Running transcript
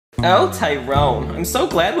Oh, Tyrone, I'm so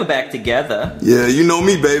glad we're back together. Yeah, you know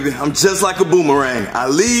me, baby. I'm just like a boomerang. I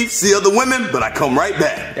leave, see other women, but I come right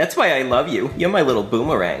back. That's why I love you. You're my little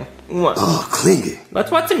boomerang. Mwah. Oh, clingy.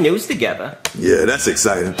 Let's watch some news together. Yeah, that's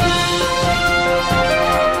exciting.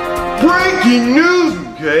 Breaking news,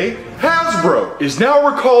 okay? Hasbro is now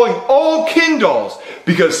recalling all Ken dolls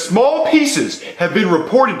because small pieces have been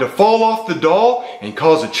reported to fall off the doll and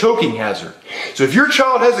cause a choking hazard. So if your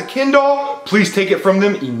child has a Ken doll, please take it from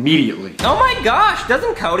them immediately. Oh my gosh,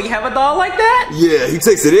 doesn't Cody have a doll like that? Yeah, he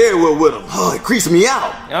takes it everywhere with him. Oh, it creeps me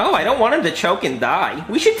out. Oh, I don't want him to choke and die.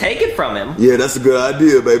 We should take it from him. Yeah, that's a good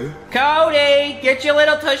idea, baby. Cody, get your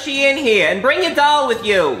little tushy in here and bring your doll with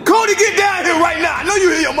you. Cody, get down here right now. I know you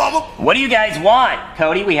hear your mama. What do you guys want?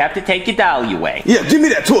 Cody, we have to take your dolly away. Yeah, give me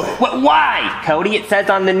that toy. Why? Cody, it says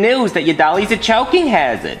on the news that your dolly's a choking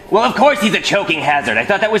hazard. Well, of course he's a choking hazard. I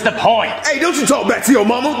thought that was the point. Hey, don't you talk back to your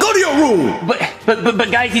mama. Go to your room. But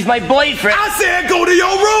guys, he's my boyfriend. I said go to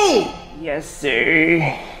your room. Yes,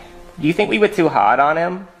 sir. Do you think we were too hard on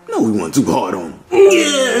him? No, we weren't too hard on him.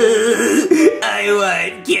 I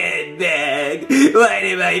want Ken back. Why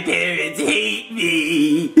do my parents hate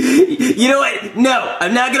me? You know what? No,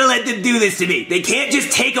 I'm not gonna let them do this to me. They can't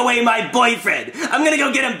just take away my boyfriend. I'm gonna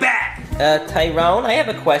go get him back. Tyrone, I have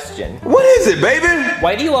a question. What is it, baby?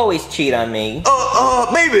 Why do you always cheat on me?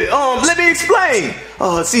 Baby, let me explain.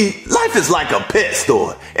 See, life is like a pet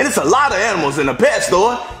store, and it's a lot of animals in a pet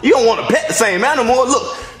store. You don't want to pet the same animal.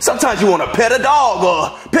 Look, sometimes you want to pet a dog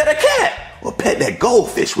or pet a cat or pet that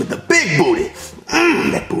goldfish with the big booty.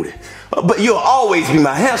 That booty. But you'll always be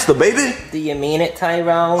my hamster, baby. Do you mean it,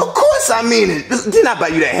 Tyrone? Of course I mean it. Didn't I buy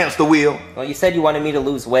you that hamster wheel? Well, you said you wanted me to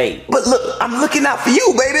lose weight. But look, I'm looking out for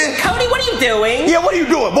you, baby. Cody, what are you doing? Yeah, what are you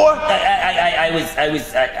doing, boy? I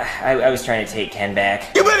was trying to take Ken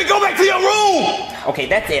back. You better go back to your room. Okay,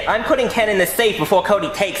 that's it. I'm putting Ken in the safe before Cody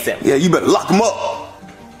takes him. Yeah, you better lock him up.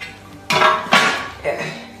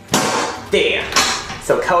 There.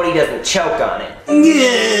 So Cody doesn't choke on it.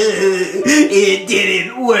 It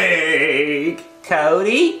didn't work.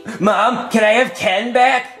 Cody? Mom, can I have Ken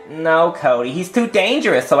back? No, Cody. He's too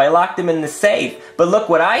dangerous, so I locked him in the safe. But look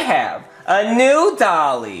what I have. A new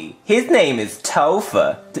dolly. His name is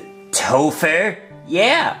Topher. Topher?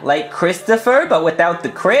 Yeah, like Christopher, but without the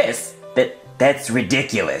Chris. That's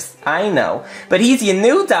ridiculous. I know. But he's your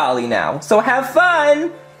new dolly now, so have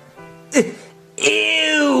fun.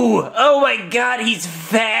 Ew! Oh my god, he's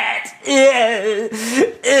fat!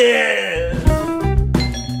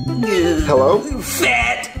 Hello?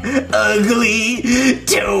 Fat, ugly,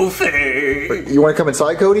 Topher! You want to come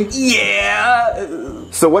inside, Cody? Yeah!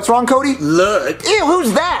 So what's wrong, Cody? Look! Ew,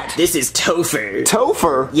 who's that? This is Topher.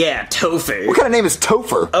 Topher? Yeah, Topher. What kind of name is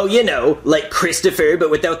Topher? Oh, you know, like Christopher,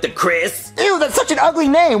 but without the Chris. Ew, that's such an ugly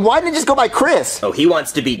name. Why didn't it just go by Chris? Oh, he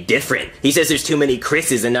wants to be different. He says there's too many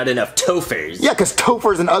Chris's and not enough Tophers. Yeah, because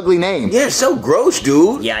Topher's an ugly name. Yeah, so gross,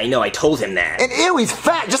 dude. Yeah, I know, I told him that. And ew, he's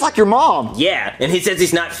fat, just like your mom. Yeah, and he says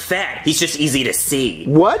he's not fat. He's just easy to see.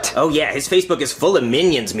 What? Oh yeah, his Facebook is full of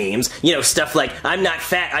Minions memes. You know, stuff like, I'm not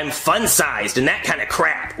fat, I'm fun-sized, and that kind of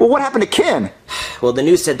crap. Well, what happened to Ken? Well, the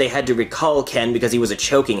news said they had to recall Ken because he was a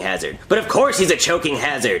choking hazard. But of course he's a choking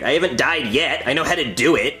hazard. I haven't died yet. I know how to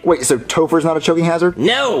do it. Wait, so Topher's not a choking hazard?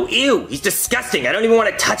 No, ew, he's disgusting. I don't even want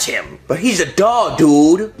to touch him. But he's a dog,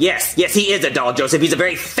 dude. Yes, he is a doll, Joseph. He's a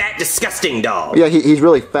very fat, disgusting doll. Yeah, he's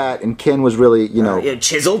really fat, and Ken was really, you know...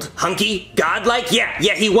 Chiseled? Hunky? Godlike? Yeah,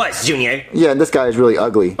 he was, Junior. Yeah, and this guy is really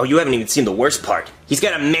ugly. Oh, you haven't even seen the worst part. He's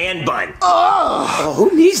got a man bun. Oh,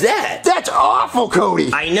 who needs that? That's awful,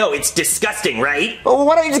 Cody. I know, it's disgusting, right? Well,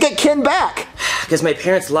 why don't you just get Ken back? Because my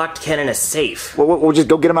parents locked Ken in a safe. Well, we'll just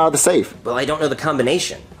go get him out of the safe. Well, I don't know the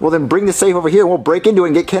combination. Well, then bring the safe over here and we'll break into it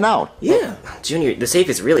and get Ken out. Yeah. Junior, the safe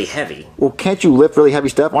is really heavy. Well, can't you lift really heavy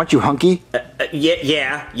stuff? Aren't you hunky?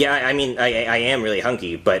 Yeah, I mean, I am really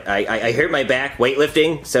hunky, but I hurt my back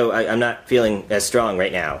weightlifting, so I'm not feeling as strong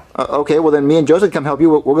right now. Okay, well then me and Joseph can help you.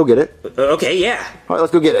 We'll go get it. Okay, yeah. All right,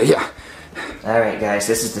 let's go get it, yeah. Alright, guys,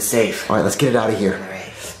 this is the safe. All right, let's get it out of here.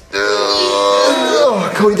 Alright.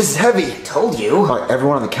 Oh, Cody, this is heavy. I told you. All right,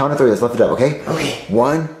 everyone on the count of three, let's lift it up, okay? Okay.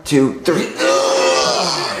 1, 2, 3.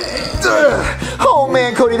 Oh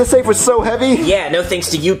man, Cody, this safe was so heavy. Yeah, no thanks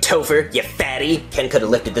to you, Topher, you fatty. Ken could have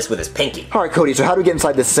lifted this with his pinky. All right, Cody, so how do we get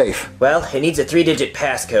inside this safe? Well, it needs a 3-digit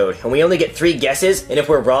passcode, and we only get 3 guesses, and if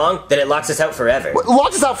we're wrong, then it locks us out forever. What,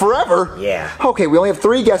 locks us out forever? Yeah. Okay, we only have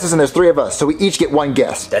 3 guesses and there's 3 of us, so we each get 1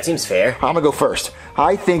 guess. That seems fair. I'm gonna go first.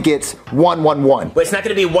 I think it's 111. But it's not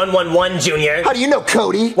gonna be 111, Junior. How do you know,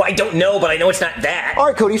 Cody? Well, I don't know, but I know it's not that. All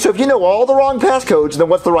right, Cody, so if you know all the wrong passcodes, then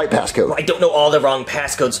what's the right passcode? Well, I don't know all the wrong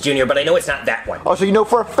passcodes, Junior, but I know it's not that one. Oh, so you know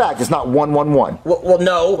for a fact it's not 111? Well,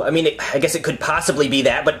 no. I mean, I guess it could possibly be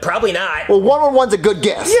that, but probably not. Well, 111's a good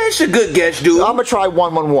guess. Yeah, it's a good guess, dude. I'm gonna try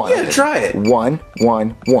 111. Yeah, try it.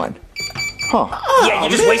 111. Huh. Yeah, you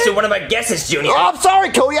just wasted one of my guesses, Junior. Oh, I'm sorry,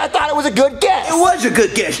 Cody. I thought it was a good guess. It was a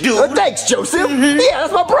good guess, dude. Thanks, Joseph. Yeah,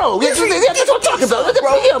 that's my bro. Yeah, that's what I'm talking about.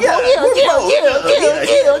 Bro. Yeah, that's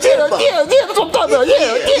what I'm talking about.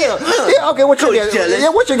 Yeah. Okay, what's your guess? jealous. Yeah,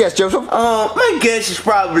 what's your guess, Joseph? My guess is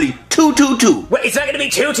probably 222. Wait, it's not gonna be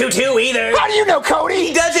 222 either. How do you know, Cody?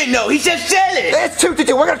 He doesn't know. He's just jealous. It's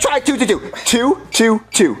 222. We're gonna try 222.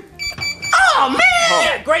 222. Oh, man.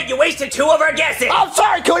 Yeah, great. You wasted two of our guesses. I'm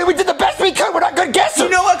sorry, Cody. We did the best we could. We're not good guessers. You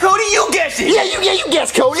know what, Cody? You guess it. Yeah, you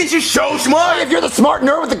guess, Cody. You're so smart. If you're the smart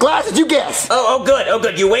nerd with the glasses, you guess. Oh,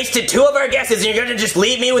 good. You wasted two of our guesses, and you're gonna just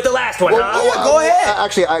leave me with the last one, huh? Yeah, go ahead.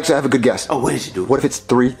 Actually, I have a good guess. Oh, what is it, dude? What if it's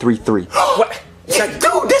 333? What? Yeah,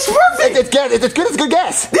 dude, that's perfect. It's good. It's good. It's a good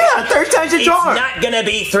guess. Yeah, third time's a It's charm. not gonna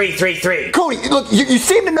be 333. Cody, look, you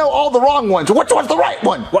seem to know all the wrong ones. Which one's the right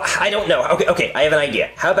one? Well, I don't know. Okay, I have an idea.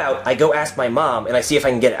 How about I go ask my mom and I see if I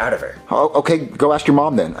can get it out of her? Oh, okay, go ask your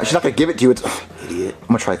mom then. She's not gonna give it to you. It's Idiot. I'm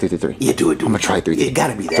gonna try 333. Yeah, do it. I'm gonna try 333. It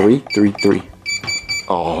gotta be that. 333.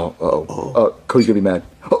 Oh. Cody's gonna be mad.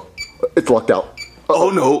 Oh, it's locked out. Oh,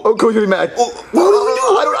 no. Oh, Cody's gonna be mad. What do we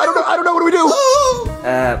do? I don't know. What do we do?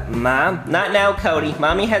 Mom? Not now, Cody.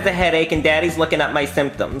 Mommy has a headache and Daddy's looking up my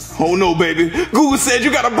symptoms. Oh, no, baby. Google said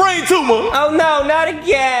you got a brain tumor. Oh no, not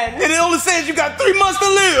again! And it only says you got 3 months to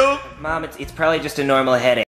live. Mom, it's probably just a normal headache.